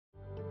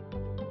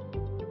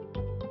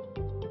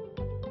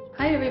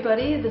Hi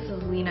everybody, this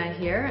is Lina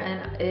here,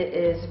 and it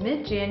is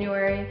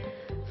mid-January,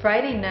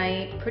 Friday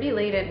night, pretty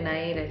late at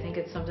night. I think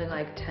it's something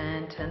like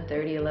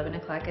 10:30, 11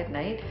 o'clock at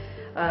night,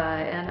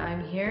 and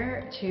I'm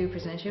here to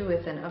present you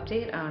with an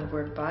update on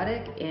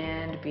WordBotic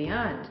and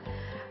beyond.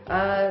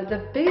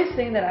 The biggest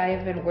thing that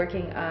I've been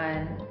working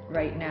on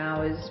right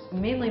now has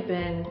mainly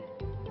been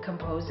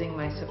composing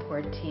my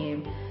support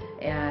team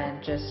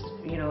and just,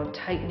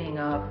 tightening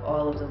up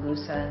all of the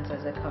loose ends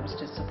as it comes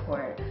to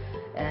support.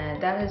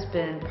 And that has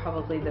been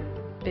probably the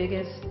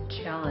biggest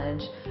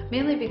challenge,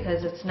 mainly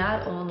because it's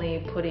not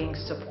only putting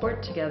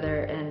support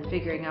together and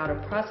figuring out a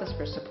process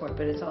for support,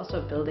 but it's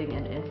also building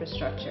an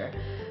infrastructure.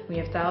 We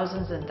have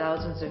thousands and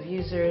thousands of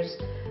users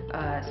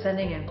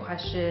sending in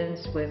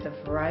questions with a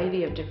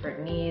variety of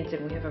different needs,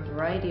 and we have a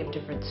variety of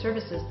different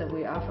services that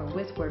we offer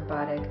with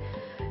WordBotic.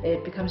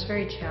 It becomes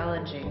very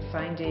challenging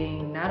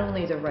finding not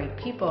only the right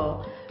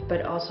people,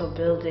 but also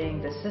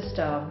building the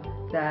system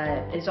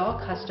that is all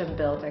custom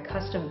built. I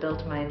custom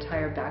built my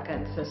entire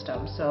backend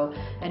system, so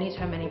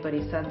anytime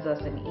anybody sends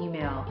us an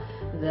email,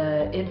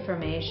 the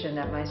information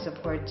that my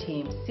support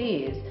team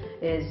sees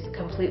is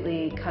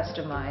completely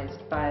customized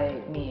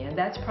by me. And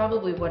that's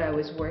probably what I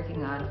was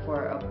working on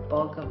for a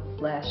bulk of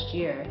last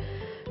year,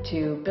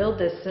 to build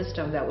this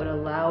system that would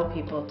allow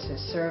people to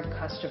serve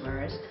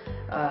customers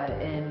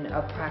in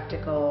a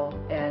practical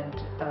and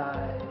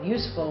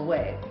useful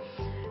way.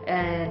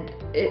 And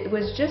it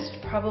was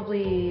just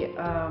probably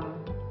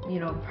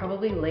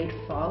probably late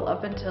fall.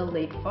 Up until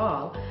late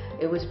fall,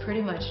 it was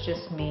pretty much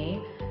just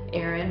me,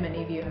 Erin.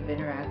 Many of you have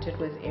interacted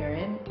with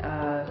Erin,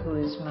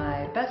 who's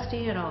my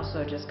bestie and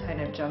also just kind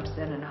of jumps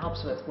in and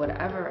helps with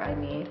whatever I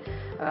need,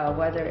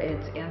 whether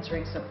it's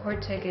answering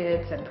support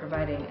tickets and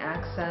providing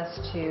access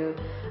to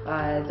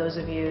those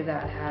of you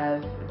that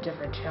have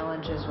different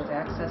challenges with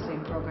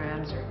accessing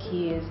programs or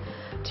keys,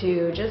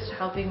 to just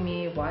helping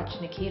me watch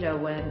Nikita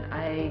when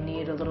I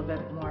need a little bit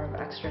more of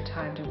extra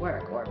time to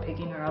work, or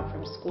picking her up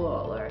from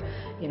school, or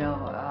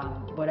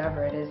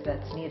whatever it is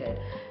that's needed.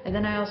 And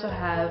then I also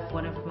have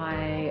one of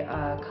my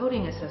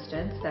coding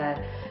assistants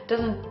that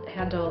doesn't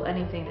handle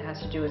anything that has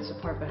to do with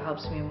support, but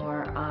helps me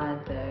more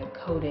on the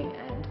coding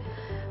end.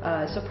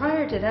 So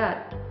prior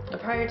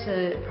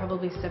to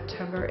probably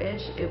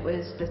September-ish, it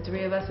was the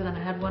three of us, and then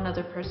I had one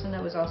other person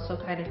that was also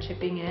kind of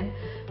chipping in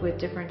with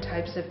different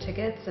types of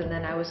tickets, and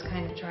then I was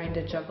kind of trying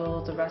to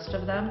juggle the rest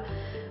of them.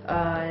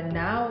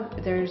 Now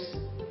there's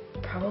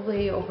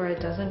probably over a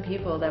dozen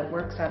people that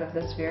works out of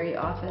this very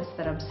office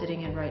that I'm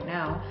sitting in right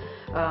now,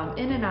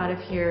 in and out of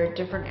here,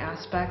 different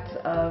aspects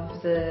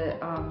of the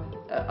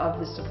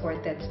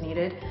support that's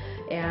needed,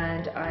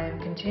 and I'm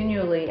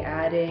continually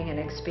adding and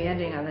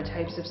expanding on the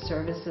types of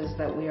services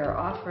that we are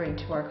offering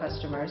to our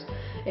customers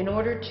in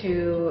order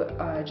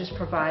to just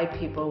provide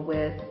people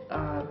with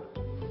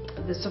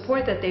the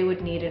support that they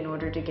would need in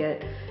order to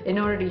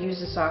use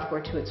the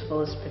software to its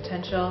fullest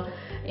potential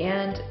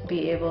and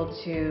be able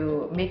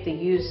to make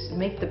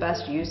the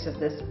best use of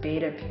this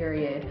beta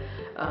period.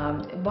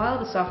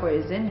 While the software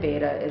is in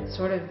beta, it's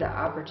sort of the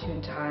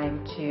opportune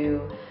time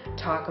to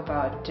talk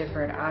about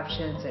different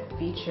options and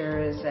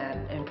features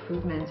and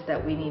improvements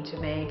that we need to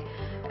make.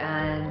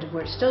 And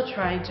we're still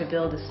trying to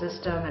build a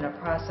system and a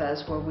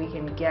process where we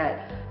can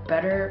get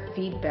better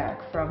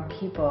feedback from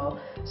people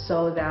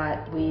so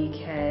that we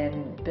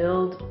can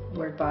build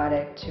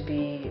WordBotic to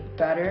be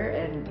better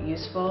and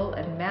useful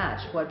and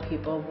match what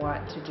people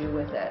want to do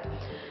with it.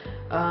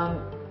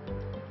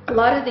 A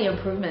lot of the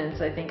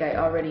improvements, I think I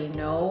already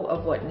know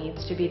of what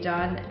needs to be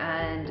done,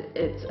 and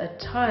it's a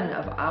ton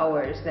of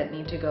hours that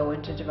need to go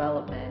into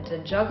development.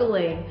 And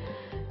juggling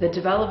the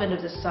development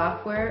of the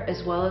software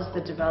as well as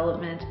the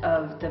development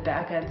of the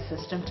back-end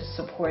system to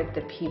support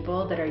the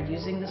people that are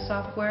using the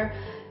software.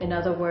 In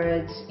other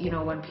words,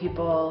 when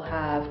people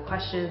have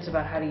questions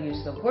about how to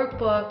use the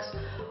workbooks,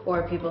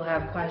 or people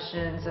have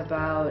questions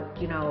about,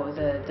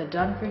 the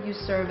Done For You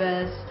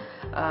service,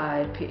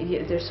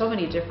 there's so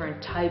many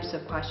different types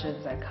of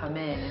questions that come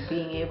in, and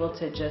being able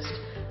to just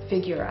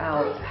figure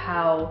out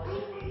how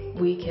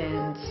we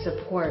can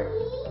support.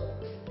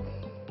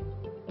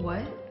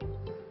 What?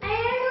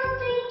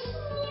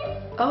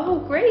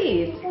 Oh,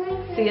 great!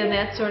 See, and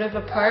that's sort of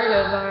a part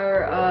of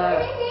our,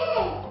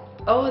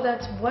 oh,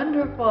 that's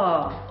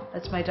wonderful!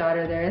 That's my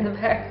daughter there in the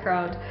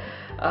background.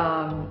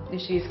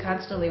 She's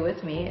constantly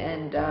with me,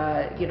 and,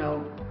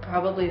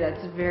 probably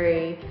that's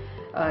very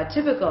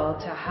typical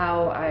to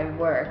how I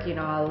work.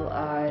 I'll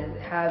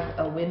have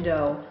a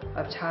window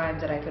of time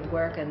that I could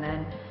work, and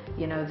then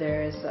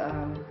there's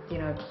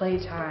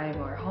playtime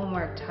or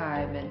homework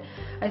time. And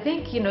I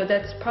think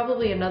that's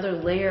probably another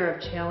layer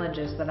of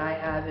challenges that I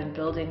have in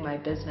building my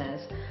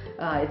business.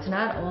 It's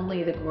not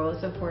only the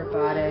growth of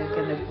WordBotic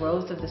and the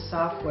growth of the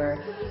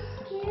software,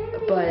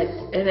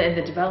 and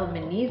the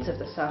development needs of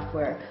the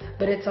software,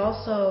 but it's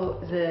also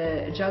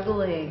the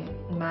juggling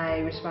my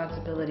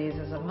responsibilities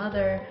as a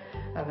mother,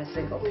 I'm a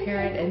single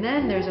parent. And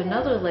then there's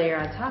another layer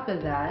on top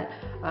of that.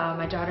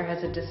 My daughter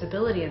has a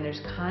disability, and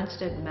there's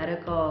constant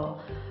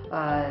medical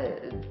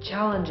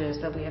challenges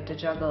that we have to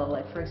juggle.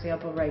 Like, for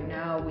example, right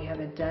now we have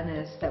a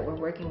dentist that we're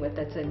working with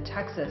that's in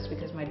Texas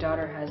because my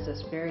daughter has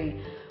this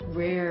very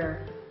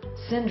rare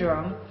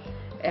syndrome,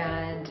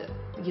 and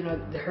you know,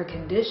 her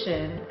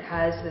condition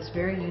has this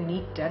very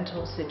unique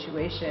dental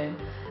situation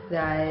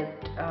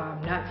that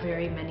not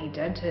very many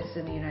dentists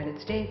in the United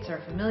States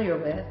are familiar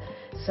with.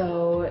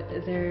 So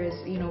there's,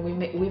 you know,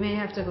 we may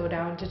have to go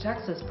down to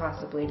Texas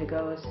possibly to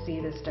go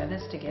see this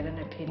dentist to get an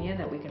opinion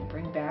that we can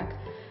bring back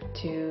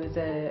to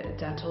the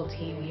dental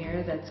team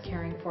here that's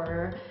caring for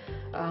her.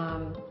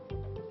 On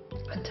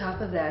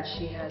top of that,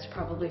 she has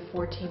probably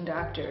 14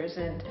 doctors,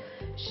 and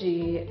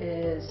she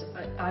is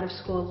out of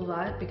school a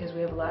lot because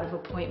we have a lot of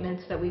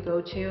appointments that we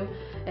go to,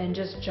 and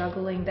just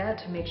juggling that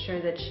to make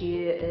sure that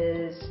she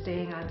is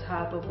staying on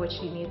top of what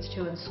she needs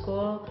to in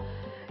school,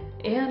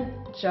 and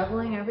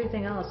juggling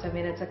everything else. I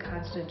mean, it's a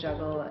constant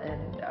juggle,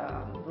 and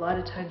a lot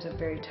of times I'm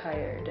very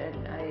tired,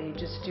 and I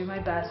just do my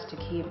best to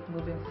keep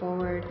moving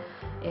forward,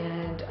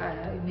 and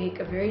I make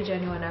a very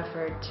genuine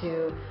effort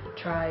to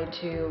try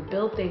to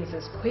build things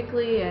as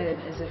quickly and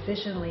as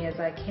efficiently as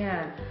I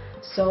can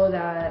so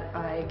that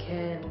I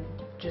can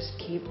just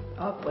keep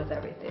up with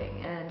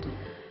everything. And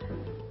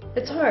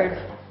it's hard.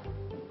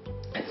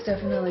 It's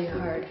definitely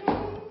hard.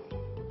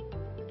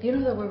 You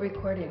know that we're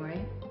recording,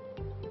 right?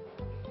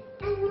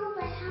 I know,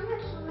 but how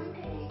much longer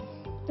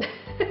is it?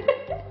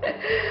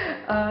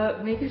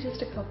 Maybe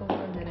just a couple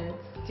more minutes.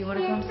 Do you want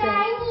to come Yes, say?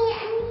 I need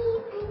you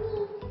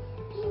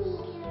to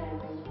read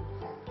something.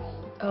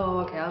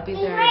 Oh, okay, I'll be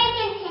Before there. I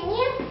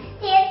continue,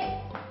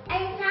 I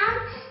found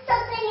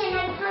something in a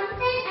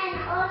pumpkin and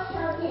I'll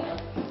show you.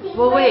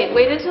 Well,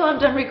 wait until I'm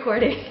done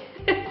recording.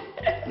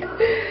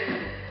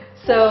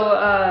 So,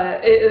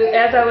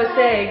 as I was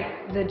saying,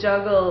 the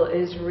juggle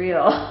is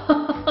real.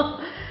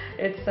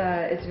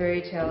 It's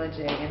very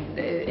challenging,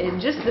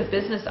 and just the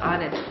business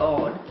on its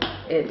own,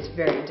 it's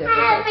very difficult.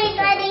 Hi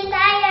everybody, I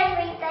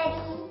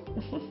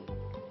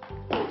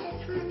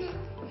just want to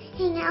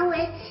hang out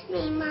with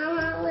my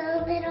mama a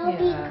little bit. I'll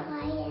be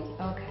quiet.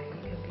 Okay, you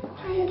can be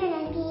quiet. I'm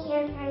gonna be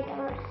here for the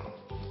rest.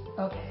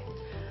 Okay.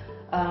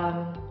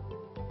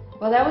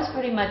 Well, that was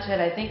pretty much it.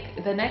 I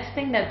think the next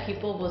thing that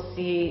people will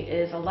see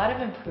is a lot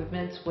of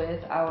improvements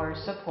with our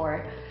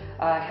support.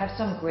 I have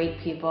some great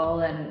people,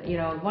 and you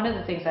know, one of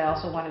the things I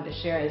also wanted to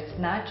share is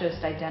not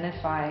just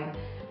identifying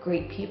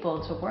great people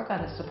to work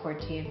on the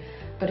support team,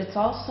 but it's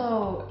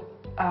also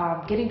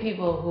getting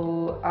people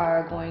who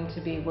are going to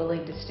be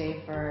willing to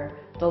stay for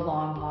the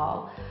long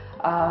haul.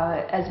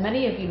 As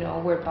many of you know,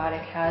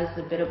 WordBotic has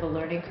a bit of a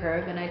learning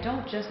curve, and I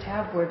don't just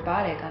have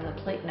WordBotic on the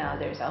plate now.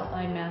 There's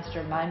Outline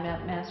Master, Mind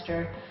Map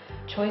Master,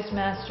 Choice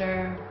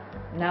Master,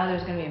 now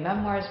there's going to be a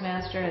Memoirs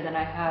Master, and then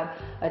I have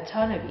a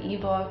ton of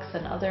ebooks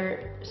and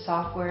other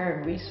software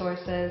and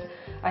resources.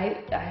 I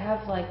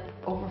have like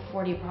over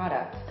 40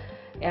 products,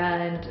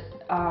 and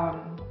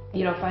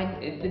you know,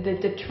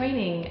 the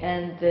training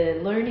and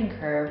the learning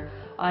curve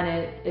on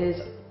it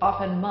is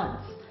often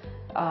months,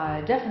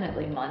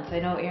 definitely months. I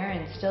know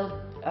Erin still,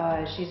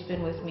 she's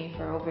been with me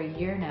for over a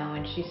year now,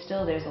 and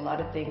there's a lot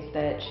of things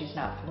that she's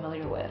not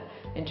familiar with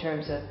in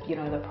terms of, you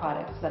know, the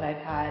products that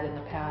I've had in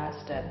the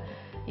past, and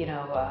you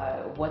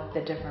know, what the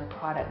different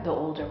the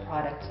older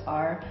products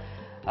are.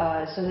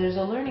 So there's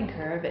a learning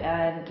curve,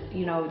 and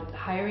you know,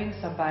 hiring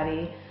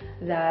somebody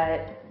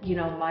that, you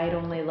know, might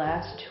only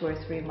last 2 or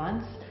 3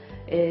 months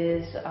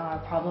is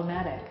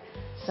problematic.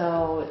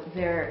 So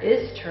there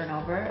is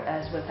turnover,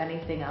 as with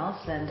anything else,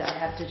 and I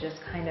have to just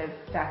kind of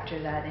factor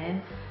that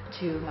in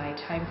to my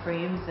time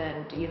frames.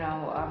 And you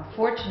know, I'm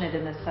fortunate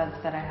in the sense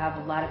that I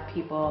have a lot of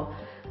people,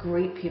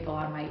 great people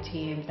on my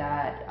team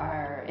that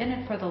are in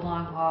it for the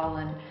long haul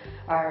and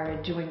are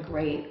doing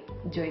great,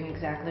 doing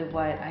exactly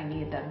what I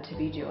need them to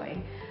be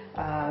doing.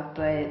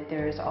 But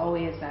there's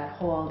always that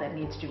hole that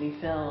needs to be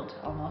filled,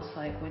 almost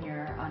like when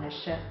you're on a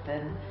ship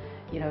and,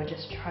 you know,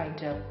 just trying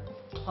to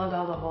plug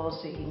all the holes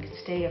so you can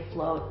stay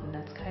afloat, and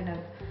that's kind of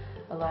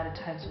a lot of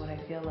times what I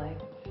feel like.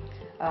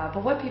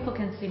 But what people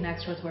can see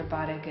next with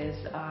WordBotic is,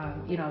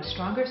 you know,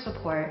 stronger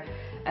support,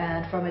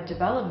 and from a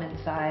development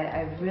side,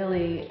 I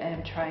really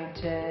am trying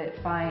to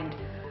find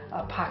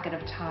a pocket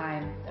of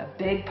time, a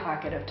big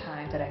pocket of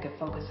time that I could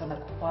focus on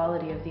the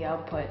quality of the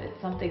output. It's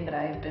something that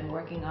I've been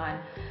working on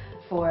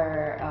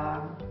for,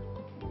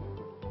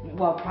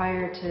 well,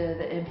 prior to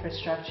the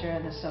infrastructure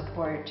and the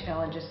support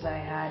challenges that I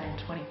had in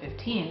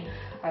 2015,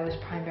 I was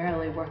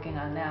primarily working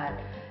on that.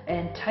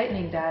 And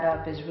tightening that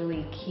up is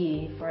really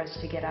key for us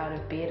to get out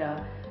of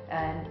beta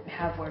and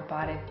have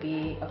WordBotic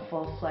be a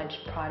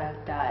full-fledged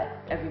product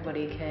that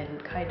everybody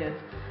can kind of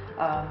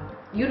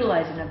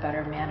utilize in a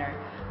better manner.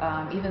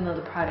 Even though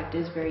the product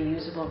is very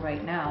usable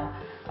right now,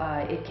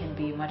 it can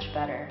be much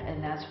better,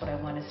 and that's what I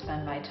want to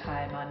spend my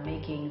time on,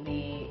 making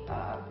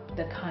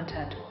the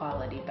content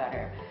quality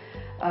better.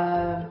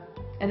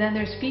 And then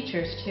there's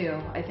features too.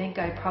 I think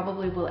I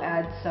probably will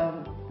add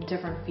some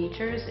different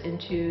features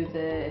into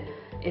the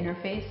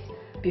interface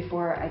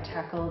before I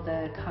tackle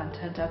the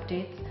content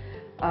updates.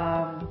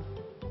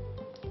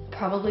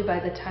 Probably by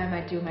the time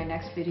I do my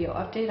next video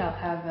update, I'll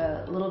have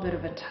a little bit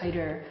of a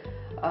tighter,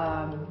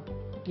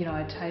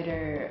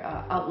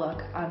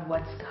 outlook on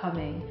what's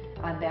coming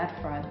on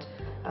that front.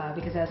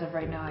 Because as of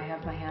right now, I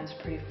have my hands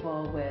pretty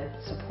full with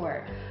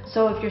support.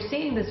 So if you're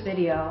seeing this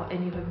video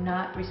and you have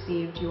not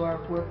received your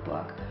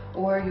workbook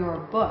or your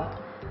book,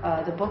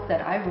 the book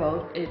that I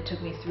wrote, it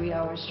took me 3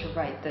 hours to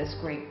write this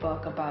great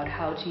book about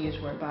how to use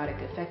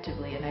WordBotic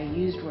effectively, and I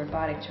used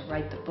WordBotic to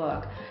write the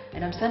book,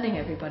 and I'm sending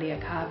everybody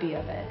a copy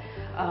of it.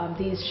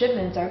 These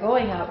shipments are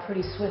going out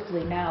pretty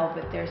swiftly now,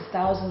 but there's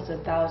thousands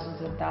and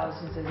thousands and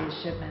thousands of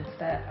these shipments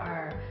that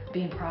are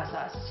being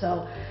processed.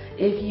 So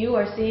if you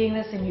are seeing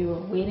this and you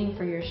are waiting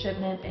for your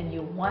shipment and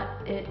you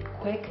want it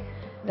quick,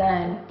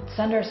 then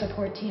send our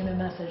support team a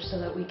message so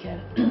that we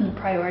can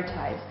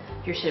prioritize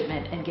your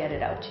shipment and get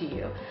it out to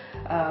you.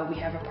 We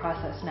have a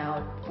process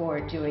now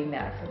for doing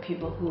that for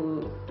people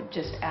who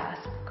just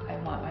ask, I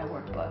want my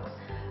workbooks,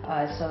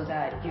 so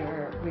that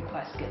your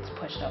request gets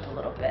pushed up a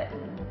little bit,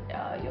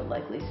 and you'll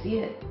likely see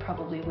it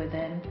probably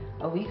within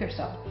a week or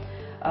so.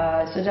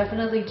 So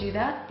definitely do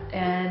that,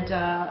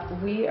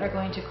 and we are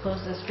going to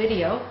close this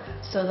video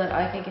so that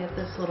I can get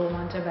this little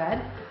one to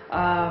bed.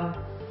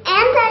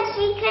 And that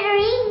she could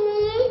read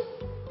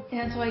me.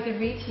 And so I could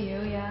read to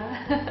you,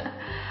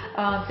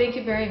 yeah. Thank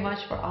you very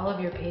much for all of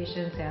your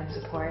patience and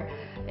support.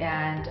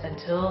 And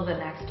until the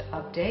next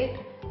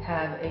update,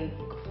 have a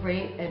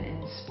great and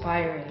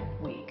inspiring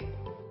week.